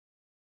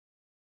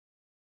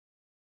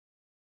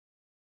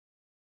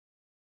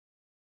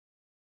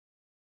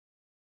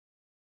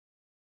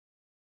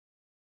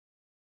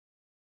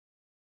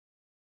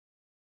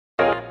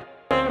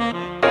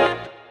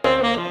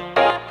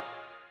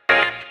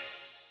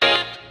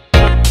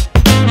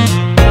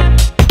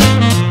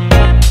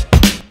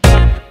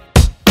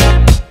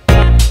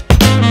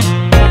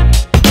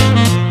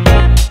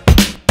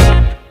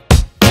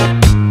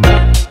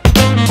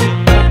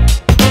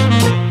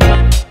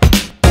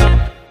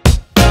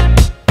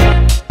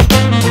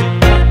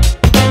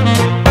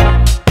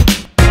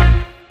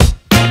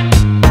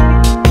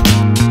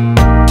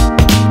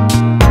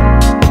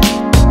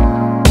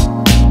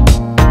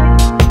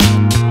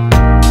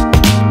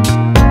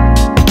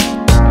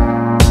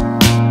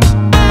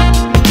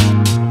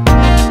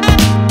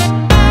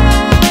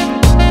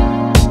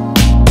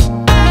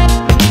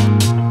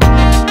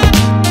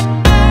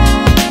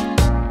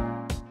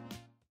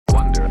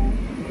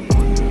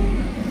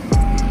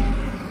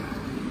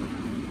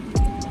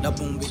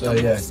So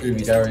yeah,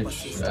 Groovy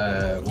Garage,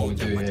 what we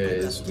do here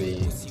is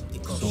we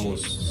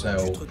source,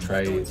 sell,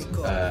 trade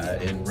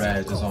in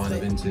rare design,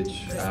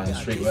 vintage and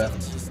streetwear.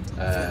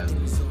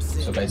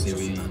 So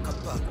basically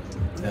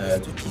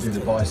we do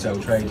the buy, sell,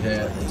 trade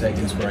here. We take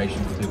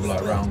inspiration from people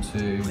like Round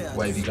 2,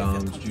 Wavy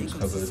Garms, Jude's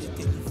Cupboard.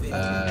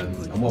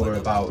 And what we're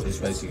about is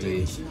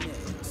basically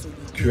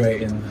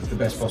creating the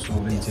best possible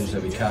vintage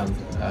that we can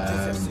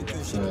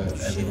for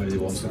everybody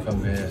that wants to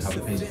come here, have a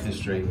piece of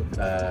history,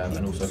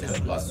 and also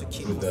like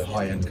with the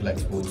high-end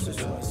collectibles,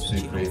 the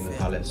Supreme, the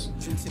Palace,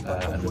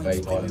 and the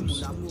vape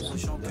items,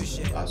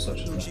 as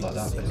such and like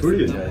that. Basically.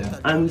 Brilliant. Yeah, yeah.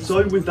 And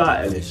so with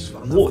that, Ellis,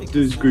 what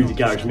does Groovy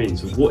Garage mean?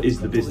 So what is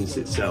the business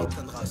itself?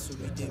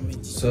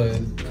 So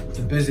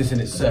the business in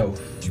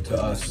itself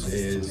to us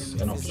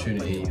is an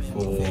opportunity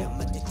for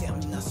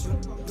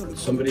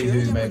somebody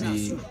who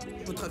maybe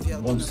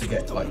wants to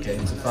get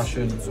into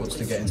fashion, wants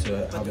to get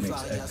into having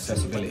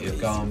accessibility of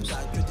garms,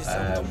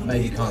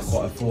 maybe can't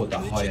quite afford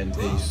that high-end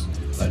piece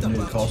at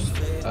new cost,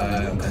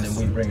 and then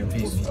we bring a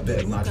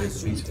bit of magic, a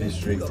piece of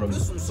history from,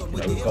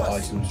 we've got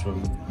items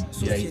from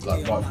right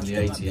from the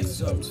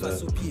 80s up to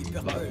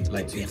like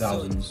late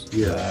 2000s,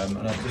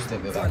 and I just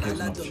think that gives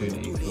an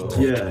opportunity for...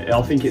 Yeah,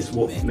 I think it's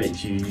what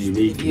makes you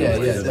unique. Yeah,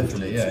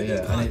 definitely,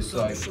 and it's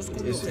like,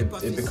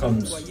 it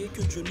becomes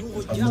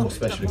a more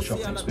specialist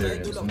shopping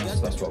experience, and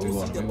that's what we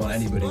want. We want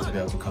anybody to be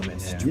able to come in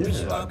here and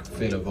just like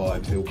feel a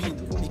vibe, feel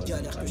comfortable, and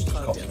just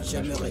cop some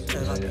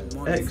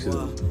special.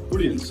 Excellent,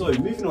 brilliant. So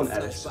moving on,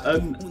 Ellis,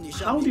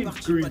 how did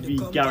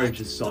Groovy Garage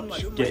as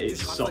such get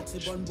its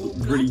such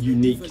really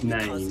unique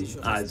name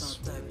as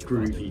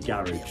Groovy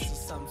Garage?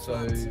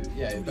 So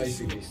yeah, it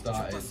basically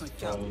started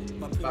from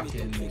back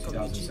in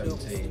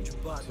 2016,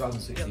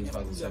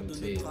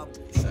 2017,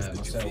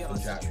 myself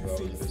and Jack, who I was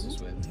in business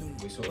with,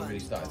 we sort of really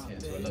started to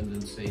get into a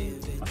London scene.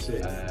 I see.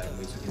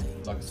 We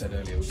took, like I said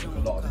earlier, we took a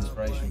lot of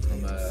inspiration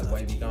from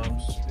Wavy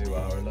Garms, who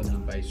are a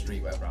London-based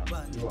streetwear brand.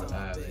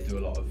 They do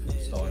a lot of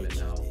styling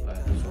now,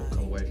 sort of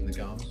come away from the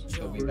garms.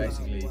 So we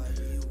basically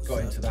got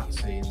into that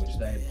scene, which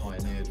they had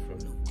pioneered from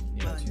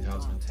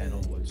 2010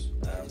 onwards,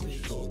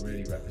 which sort of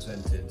really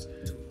represented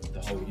the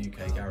whole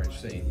UK garage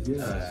scene, and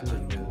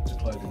the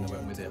clothing that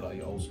went with it, like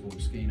your old school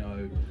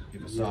Moschino,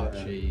 your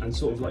Versace, and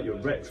sort of like your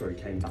retro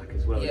came back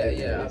as well.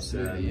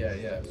 Absolutely,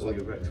 all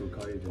your retro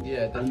clothing.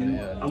 Yeah, definitely.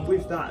 And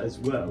with that as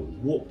well,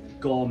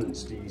 what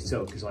garments do you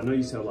sell? Because I know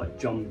you sell like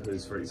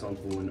jumpers, for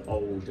example, and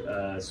old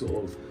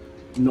sort of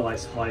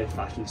nice high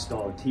fashion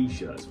style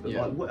t-shirts, but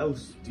like what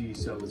else do you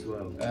sell as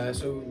well?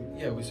 So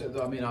yeah, we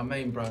sell, I mean, our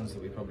main brands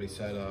that we probably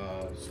sell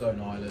are Stone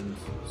Island,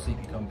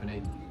 CP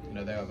Company.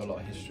 They have a lot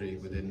of history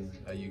within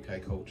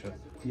UK culture.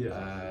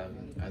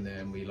 And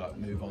then we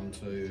move on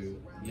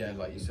to,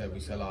 like you said, we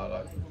sell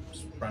our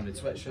branded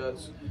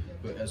sweatshirts,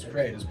 but as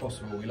creative as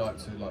possible, we like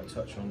to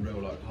touch on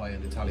real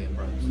high-end Italian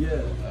brands.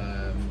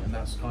 And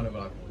that's kind of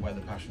where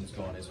the passion's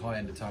gone, is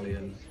high-end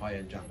Italian,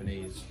 high-end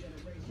Japanese,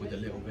 with a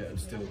little bit of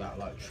still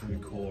that true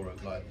core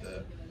of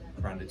the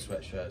branded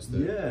sweatshirts, the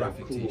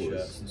graphic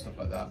t-shirts and stuff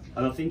like that.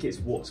 And I think it's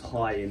what's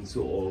high in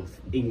sort of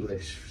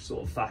English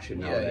sort of fashion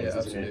nowadays,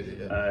 isn't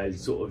it?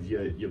 Sort of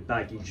your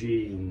baggy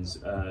jeans,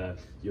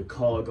 your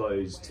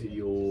cargos, to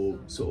your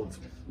sort of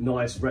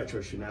nice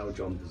retro Chanel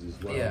jumpers as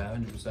well.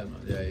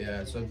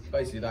 100%. So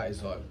basically that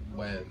is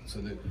where,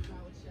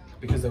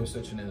 because there was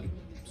such a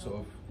sort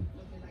of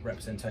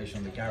representation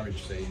on the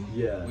garage scene,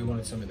 we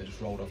wanted something that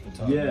just rolled off the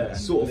tongue. And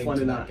sort of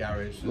finding that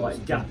garage,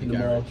 gap in the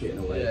market in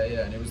a way.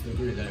 And it was the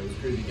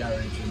Groovy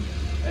Garage,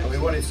 and we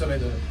wanted something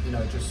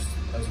that just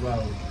as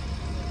well.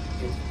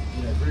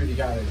 Groovy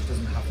Garage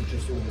doesn't have to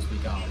just always be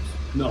garms.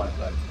 No,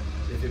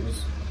 if it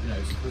was,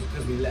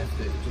 because we left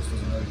it just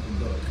as an open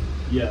book.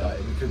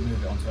 We could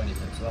move it onto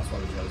anything, so that's why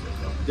we chose it.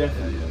 So.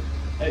 Definitely,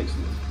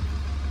 excellent,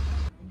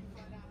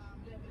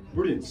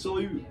 brilliant.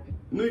 So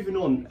moving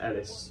on,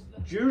 Ellis.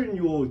 During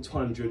your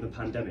time during the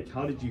pandemic,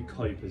 how did you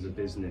cope as a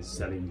business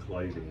selling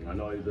clothing? I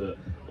know that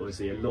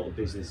obviously a lot of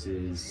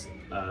businesses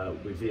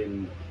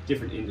within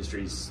different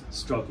industries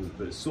struggled,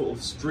 but sort of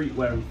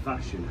streetwear and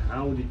fashion,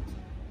 how did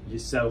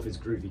yourself as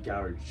Groovy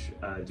Garage,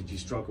 did you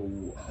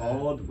struggle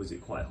hard? Was it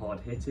quite hard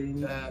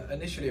hitting?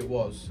 Initially it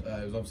was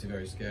obviously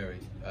very scary,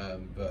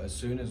 but as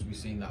soon as we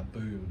seen that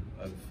boom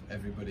of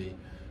everybody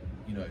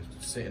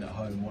sitting at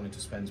home wanting to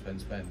spend,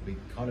 we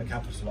kind of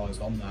capitalised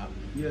on that,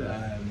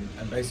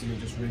 and basically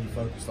just really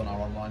focused on our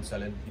online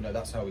selling.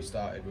 That's how we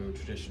started. We were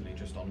traditionally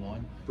just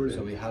online.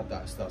 Brilliant. So we had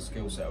that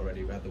skill set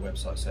already. We had the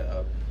website set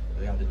up,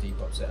 we had the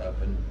Depop set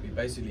up, and we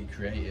basically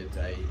created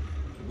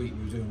we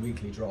were doing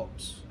weekly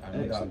drops,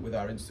 and with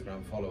our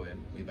Instagram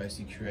following, we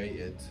basically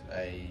created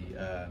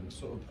a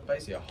sort of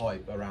basically a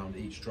hype around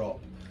each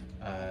drop.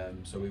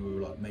 So we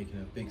were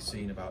making a big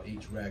scene about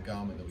each rare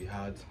garment that we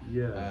had,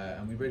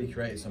 and we really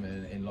created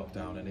something in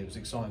lockdown, and it was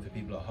exciting for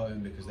people at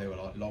home because they were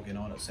logging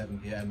on at 7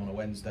 PM on a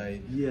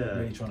Wednesday,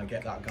 really trying to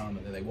get that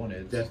garment that they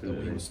wanted, that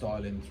we were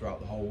styling throughout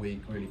the whole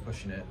week, really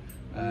pushing it,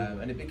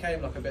 and it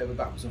became a bit of a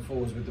backwards and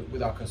forwards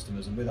with our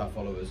customers and with our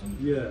followers,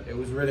 and it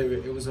was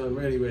a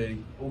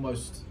really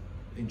almost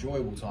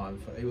enjoyable time,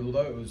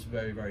 although it was a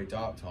very, very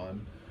dark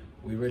time.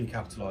 we really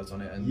capitalised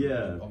on it,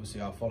 and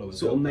obviously our followers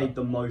sort of made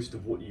the most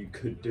of what you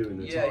could do in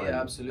the time.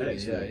 Yeah, absolutely.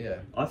 Excellent. Yeah.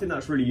 I think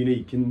that's really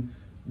unique. And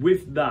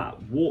with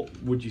that, what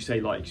would you say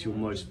like is your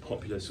most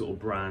popular sort of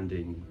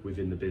branding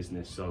within the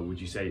business? So would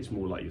you say it's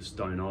more like your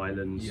Stone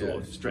Island sort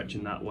of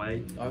stretching that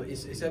way?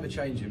 It's ever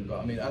changing, but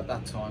I mean at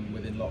that time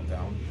within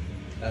lockdown,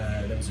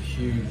 there was a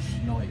huge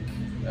Nike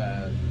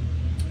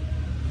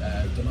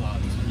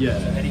demand. Yeah.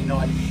 So any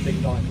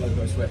big Nike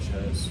logo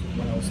sweatshirts,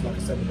 when I was, like I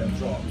said, with them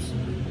drops,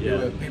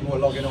 people were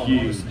logging on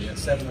honestly at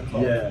 7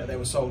 o'clock. Yeah. They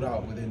were sold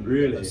out within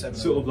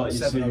sort of like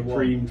your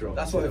Supreme drop.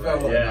 That's what it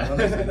felt like. Man,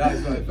 honestly, that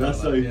is what it felt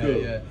That's so like.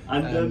 cool. Yeah.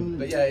 And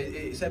but yeah,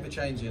 it's ever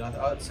changing.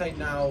 I'd say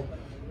now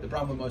the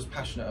brand we're most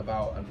passionate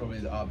about, and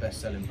probably our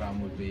best-selling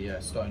brand, would be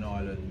Stone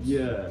Island.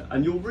 Yeah,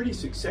 and you're really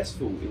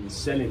successful in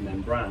selling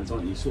them brands,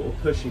 aren't you? Sort of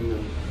pushing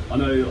them. I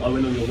know I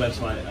went on your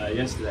website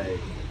yesterday,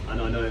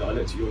 and I know I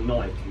looked at your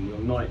Nike and your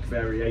Nike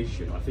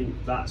variation. I think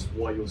that's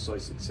why you're so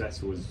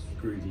successful as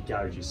Groovy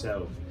Garage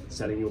yourself,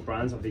 selling your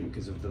brands. I think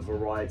because of the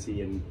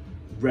variety and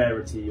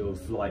rarity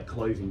of like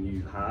clothing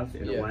you have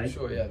in a way. Yeah,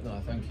 sure. Yeah,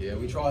 no, thank you. Yeah,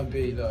 we try and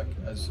be like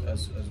as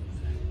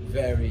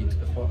varied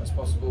as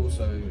possible,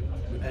 so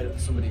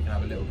somebody can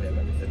have a little bit of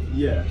everything.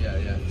 Yeah,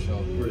 for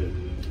sure.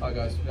 Brilliant. Hi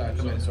guys,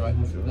 come in. It's alright.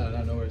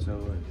 No worries. No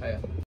worries. Hey.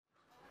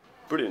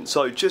 Brilliant.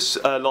 So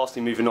just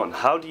lastly, moving on,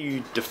 how do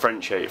you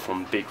differentiate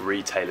from big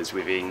retailers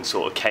within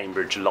sort of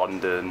Cambridge,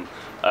 London,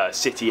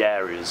 city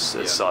areas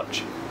as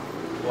such?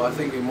 Well, I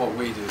think in what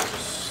we do, there's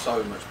just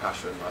so much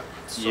passion, like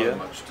so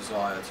much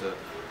desire to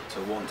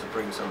want to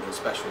bring something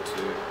special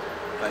to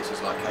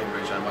places like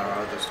Cambridge and our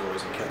other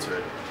stores in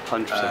Kettering.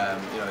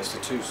 100%. You know, it's a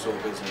two-store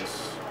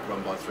business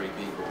run by 3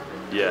 people.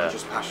 Yeah. We're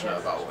just passionate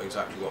about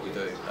exactly what we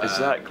do.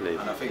 Exactly.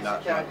 And I think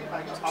that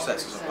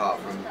sets us apart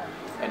from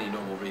any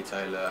normal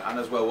retailer. And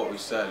as well, what we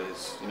sell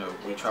is, you know,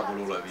 we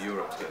travel all over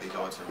Europe to get these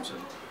items,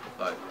 and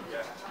like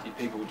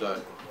people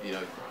don't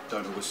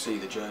always see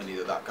the journey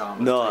that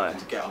garment has taken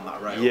to get on that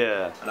rail.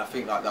 Yeah. And I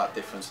think like that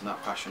difference and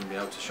that passion,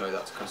 being able to show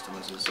that to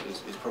customers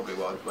is probably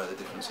where the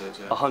difference is.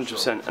 100%.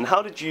 Sure. And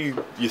how did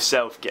you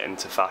yourself get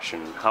into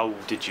fashion? How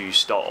did you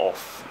start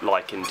off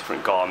liking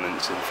different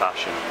garments and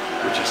fashion,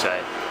 would you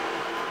say?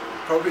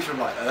 Probably from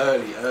like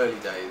early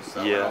days.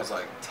 When I was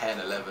like 10,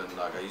 11,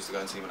 like I used to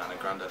go and see my nan and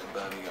granddad in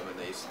Birmingham, and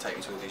they used to take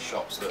me to all these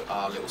shops that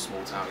our little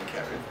small town in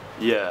Kettering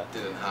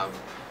didn't have.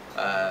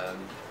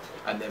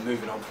 And then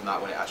moving on from that,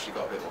 when it actually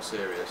got a bit more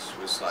serious,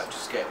 was like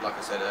just like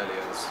I said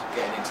earlier, was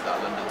getting into that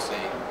London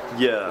scene,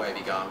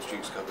 wavy garms,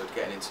 Duke's Cupboard,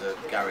 getting into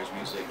garage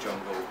music,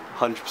 jungle,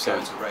 100%,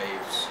 going to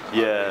raves, and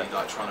really,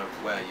 like trying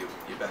to wear your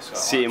best.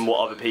 Seeing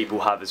what other people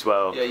have as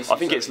well. Yeah, I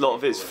think it's a lot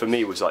of it for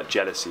me was like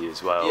jealousy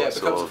as well. Yeah, it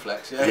becomes a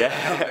flex.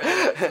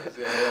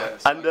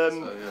 And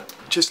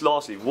just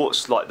lastly,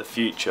 what's like the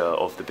future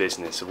of the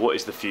business? What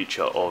is the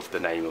future of the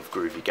name of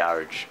Groovy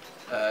Garage?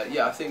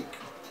 I think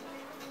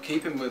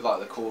keeping with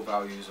like the core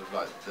values of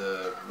like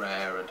the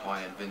rare and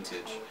high-end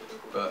vintage,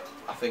 but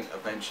I think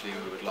eventually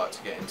we would like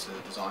to get into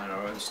designing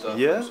our own stuff,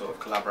 and sort of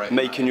collaborating,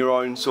 making your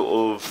own sort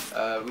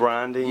of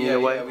branding in a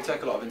way. Yeah, we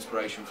take a lot of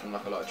inspiration from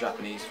like a lot of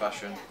Japanese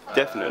fashion.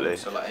 Definitely.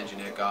 So like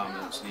engineered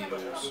garments,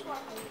 needles,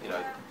 you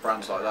know,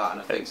 brands like that,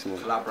 and I think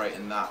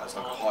collaborating that as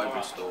like a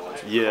hybrid store.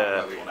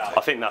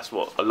 I think that's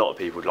what a lot of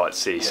people would like to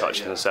see, such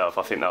as myself.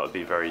 I think that would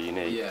be very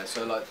unique. Yeah,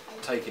 so like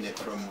taking it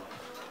from,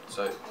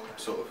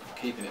 sort of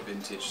keeping it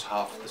vintage,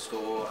 half of the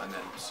store, and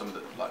then some of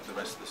the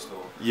rest of the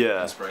store.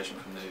 Inspiration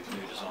from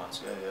new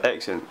designs.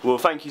 Excellent. Well,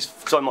 thank you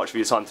so much for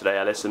your time today,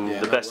 Alice, and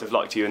the best of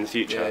luck to you in the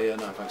future.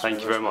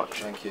 Thank you very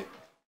much. Thank you.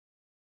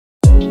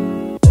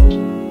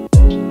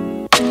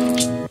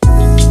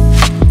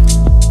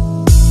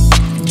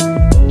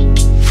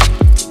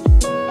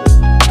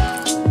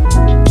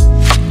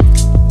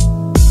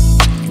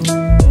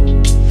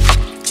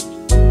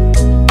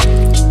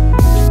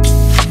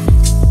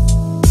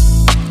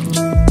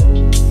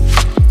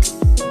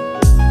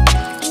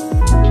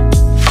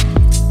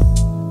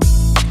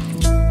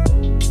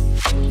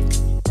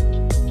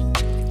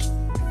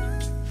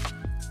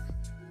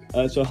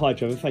 So hi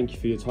Trevor, thank you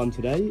for your time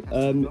today.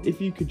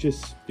 If you could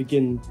just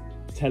begin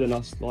telling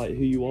us like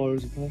who you are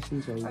as a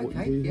person, so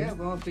what you do. Yeah,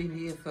 well I've been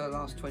here for the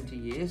last 20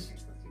 years,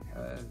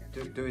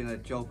 doing a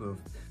job of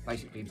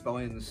basically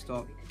buying the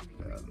stock,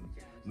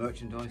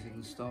 merchandising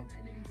the stock,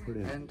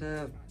 and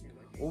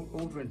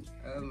ordering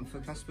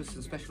for customers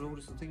and special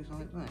orders and things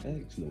like that.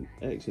 Excellent,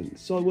 excellent.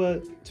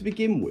 So to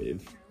begin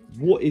with,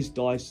 what is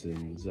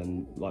Dyson's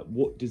and like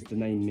what does the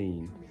name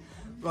mean?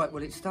 Right,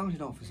 well it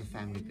started off as a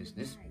family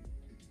business.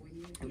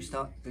 The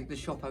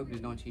shop opened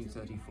in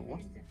 1934,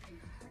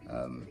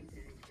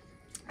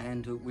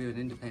 and we're an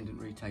independent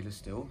retailer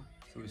still,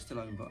 so we're still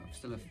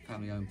a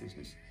family-owned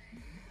business,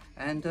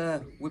 and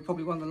we're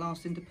probably one of the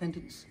last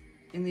independents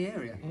in the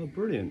area. Oh,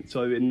 brilliant!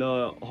 So in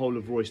the whole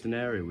of Royston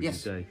area, would you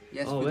say?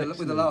 Yes,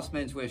 with the last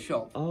menswear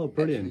shop. Oh,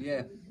 brilliant! Actually,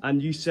 yeah.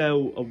 And you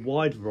sell a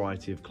wide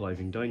variety of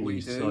clothing, don't you? We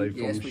do. So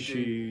from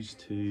shoes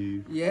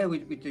to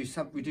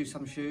we do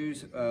some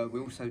shoes. We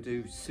also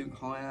do suit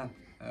hire.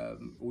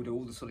 We do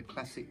all the sort of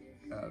classic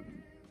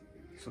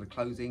sort of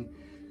clothing,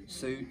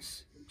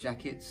 suits,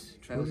 jackets,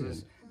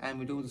 trousers, and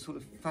we do all the sort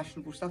of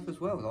fashionable stuff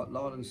as well, like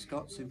Lyle &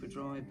 Scott,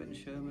 Superdry, Ben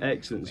Sherman.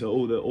 Excellent. So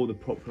all the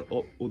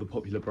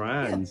popular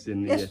brands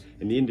in the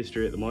in the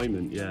industry at the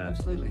moment. Yeah.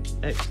 Absolutely.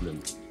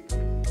 Excellent.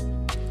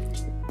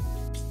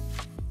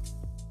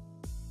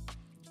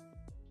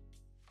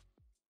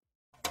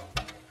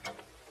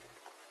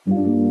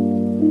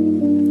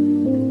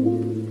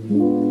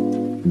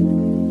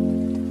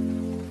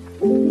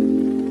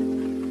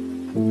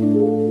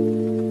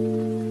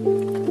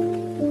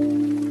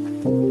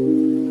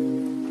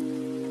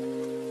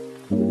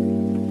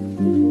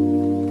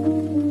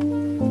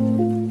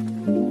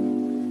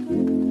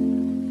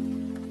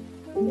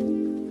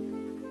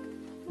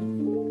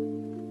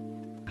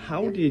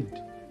 How did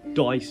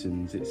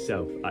Dyson's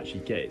itself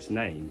actually get its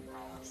name?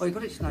 Well, it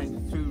got its name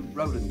through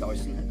Roland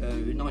Dyson,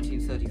 in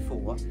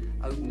 1934,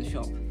 opened the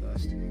shop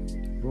first.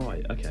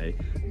 Right, okay.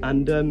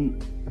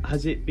 And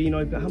has it been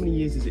open, how many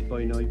years has it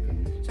been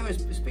open? So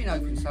it's been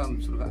open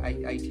some sort of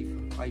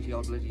 80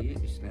 odd bloody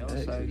years now.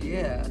 Excellent. So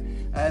yeah,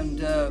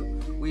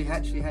 and we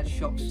actually had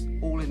shops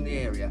all in the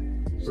area.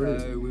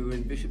 Brilliant. So we were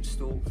in Bishop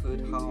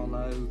Stortford,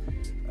 Harlow,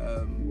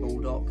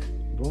 Baldock.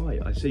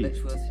 Right, I see.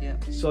 Letchworth, yeah.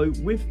 So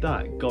with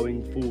that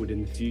going forward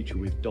in the future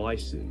with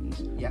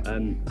Dyson's, Yeah.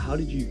 How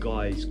did you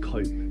guys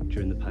cope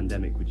during the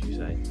pandemic, would you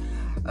say?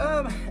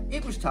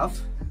 It was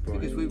tough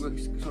because we were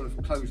sort of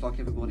closed like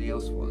everybody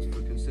else was for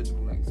a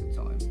considerable length of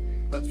time.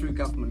 But through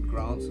government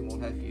grants and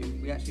what have you,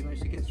 we actually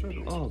managed to get through it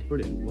all. Oh,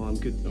 brilliant. Well, I'm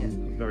good. Yeah.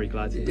 I'm very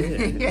glad to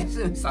hear. Yes,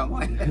 in some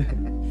way.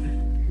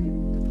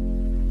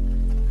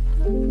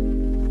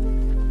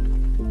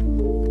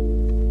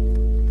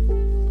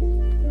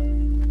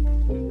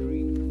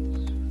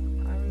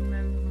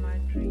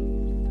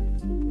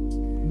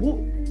 What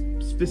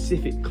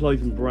specific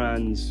clothing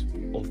brands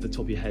off the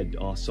top of your head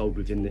are sold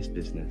within this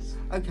business?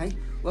 Okay,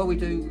 well we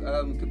do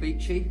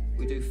Gabici,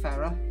 we do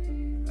Farah,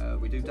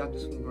 we do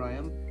Douglas &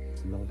 Graham,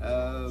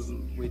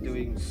 we're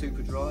doing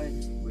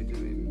Superdry, we're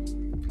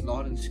doing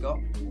Lyle & Scott,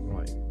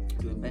 Right.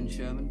 we're doing Ben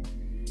Sherman,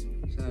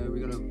 so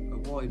we've got a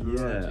wide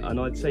variety. Yeah, and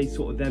I'd say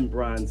sort of them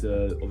brands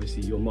are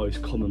obviously your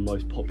most common,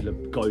 most popular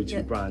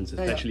go-to brands,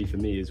 especially for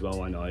me as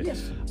well, I know.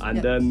 Yes.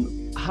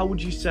 And how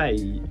would you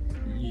say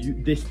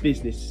this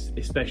business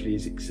especially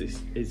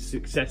is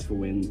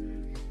successful in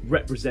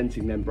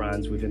representing them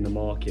brands within the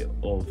market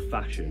of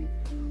fashion?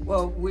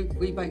 Well,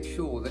 we make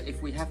sure that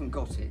if we haven't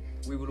got it,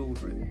 we will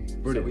order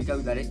it. Brilliant. So we go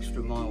that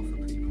extra mile for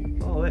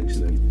people. Oh,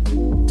 excellent.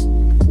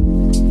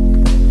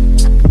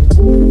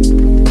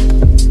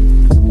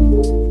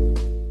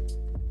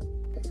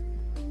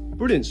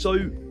 Brilliant.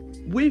 So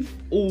with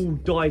all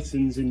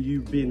Dyson's and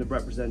you being the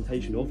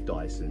representation of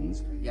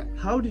Dyson's,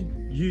 how did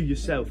you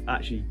yourself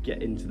actually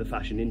get into the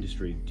fashion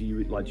industry? Do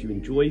you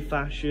enjoy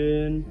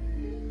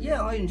fashion?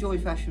 Yeah, I enjoy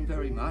fashion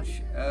very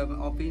much.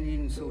 I've been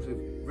in sort of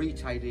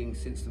retailing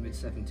since the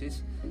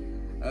mid-70s,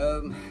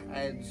 and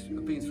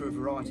I've been through a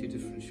variety of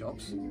different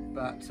shops,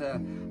 but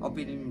I've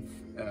been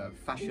in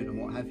fashion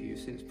and what have you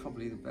since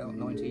probably about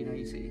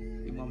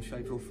 1980 in one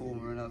shape or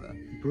form or another.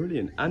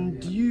 Brilliant.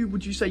 And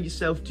would you say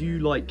yourself, do you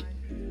like,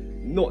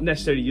 not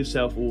necessarily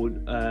yourself or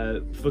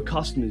for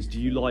customers, do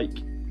you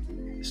like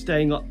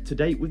staying up to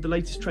date with the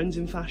latest trends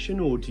in fashion,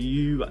 or do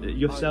you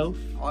yourself?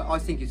 I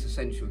think it's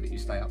essential that you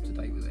stay up to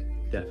date with it.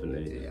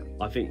 Definitely. Yeah.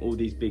 I think all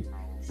these big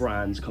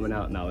brands coming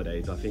out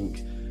nowadays, I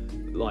think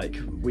like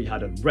we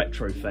had a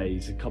retro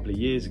phase a couple of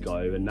years ago,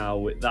 and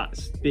now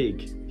that's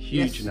big,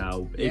 huge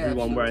now. Yeah,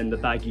 everyone wearing the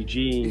baggy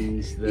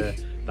jeans, the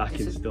back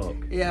in a, stock.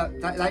 Yeah,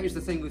 that is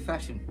the thing with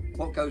fashion.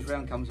 What goes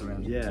round comes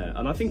around. Yeah,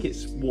 and I think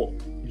it's what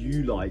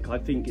you like. I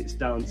think it's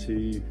down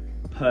to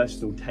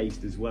personal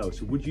taste as well.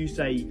 So would you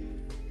say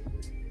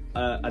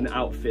an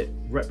outfit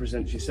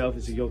represents yourself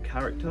as your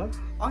character?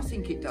 I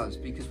think it does,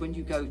 because when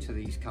you go to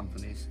these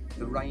companies,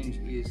 the range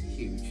is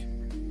huge.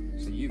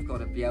 So you've got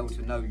to be able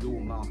to know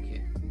your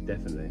market.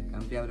 Definitely.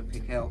 And be able to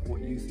pick out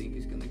what you think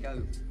is going to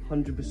go.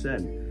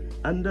 100%.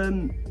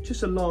 And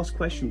just a last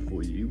question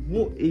for you.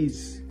 What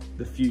is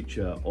the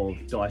future of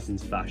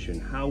Dyson's fashion?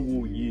 How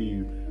will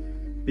you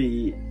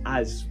be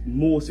as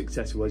more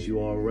successful as you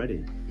are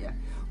already? Yeah.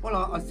 Well,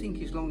 I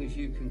think as long as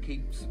you can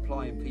keep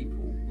supplying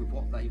people with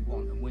what they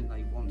want and when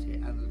they want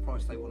it and the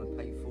price they want to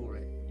pay for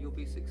it, you'll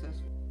be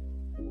successful.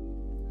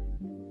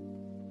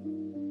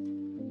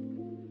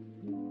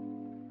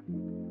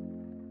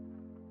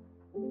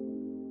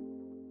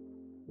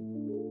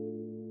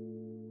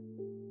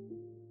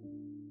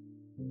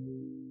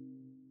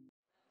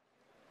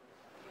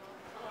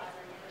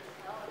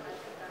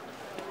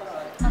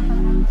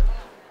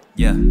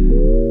 Yeah,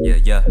 yeah,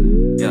 yeah,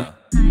 yeah.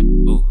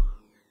 Ooh,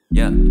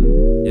 yeah,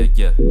 yeah,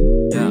 yeah,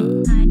 yeah,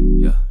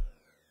 yeah,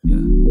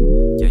 yeah,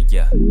 yeah,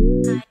 yeah.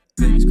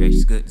 Goodness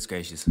gracious, goodness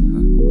gracious.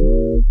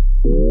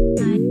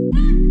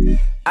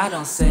 I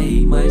don't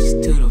say much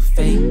to the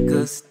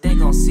fakers. They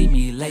gon' see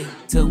me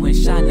later when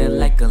shining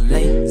like a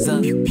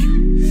laser.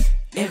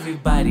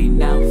 Everybody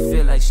now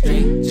feel like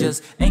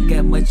strangers. Ain't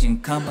got much in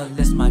common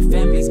unless my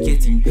family's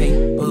getting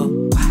paper.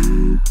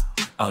 Wow.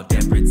 All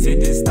them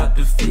pretending, stop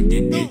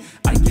defending it.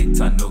 I get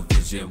tunnel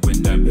vision. vision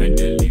when I'm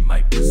handling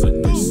my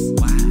business.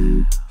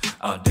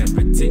 All that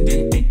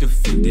pretending ain't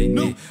defending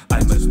it.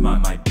 I must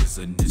mind my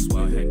business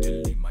while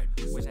handling my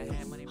business.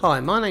 Hi,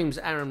 my name's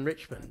Aaron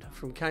Richmond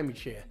from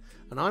Cambridgeshire,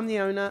 and I'm the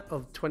owner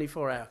of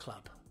 24 Hour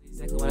Club.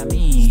 Exactly what I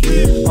mean.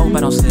 Hope I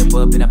don't slip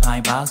up in a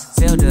pine box.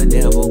 Sell the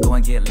devil, go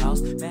and get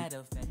lost. Matter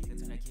of fact, you can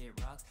turn a kid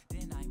rocks.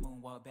 Then I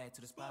moonwalk back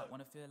to the spot.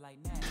 Wanna feel like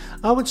now.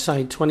 I would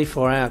say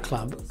 24 Hour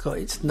Club got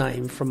its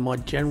name from my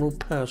general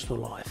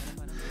personal life,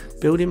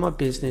 building my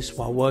business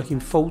while working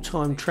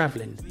full-time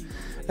travelling,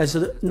 as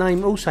the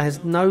name also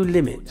has no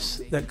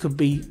limits that could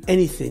be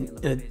anything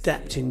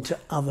adapting to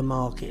other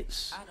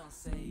markets. I don't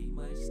say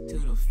much to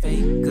the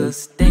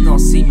fakers. They gon'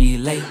 see me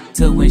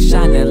later when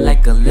shining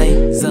like a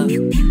laser.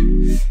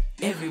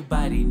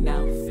 Everybody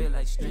now feel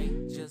like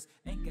strangers.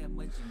 Ain't got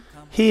much in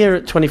common. Here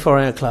at 24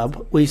 Hour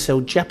Club, we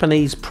sell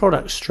Japanese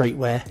product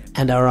streetwear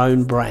and our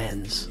own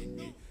brands.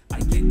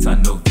 I get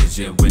tunnel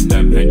vision when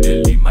I'm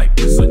handling my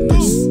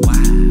business.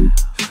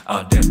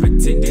 All that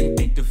pretending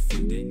ain't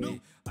defending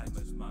it. I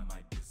must mind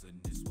my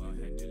business while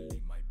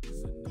handling my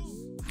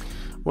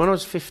business. When I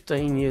was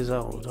 15 years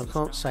old, I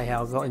can't say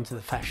how I got into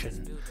the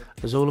fashion,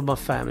 as all of my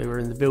family were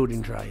in the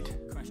building trade.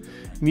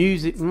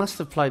 Music must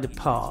have played a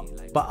part,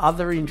 but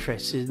other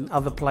interests in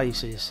other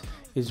places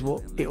is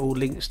what it all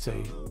links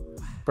to.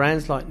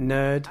 Brands like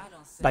Nerd,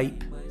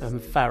 Bape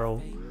and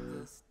Farrell,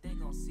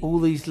 all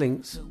these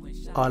links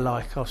I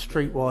like are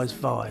streetwise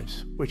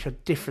vibes, which are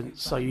different,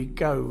 so you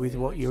go with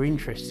what you're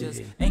interested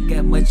in. Ain't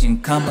got much in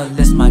common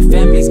unless my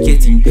family's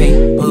getting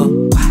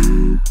paper.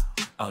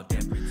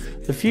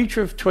 The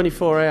future of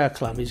 24 Hour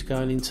Club is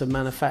going into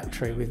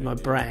manufacturing with my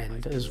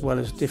brand as well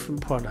as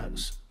different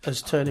products,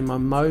 as turning my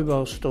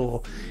mobile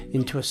store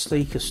into a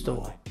sneaker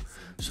store.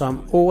 So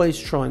I'm always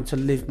trying to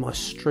live my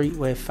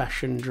streetwear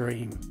fashion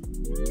dream.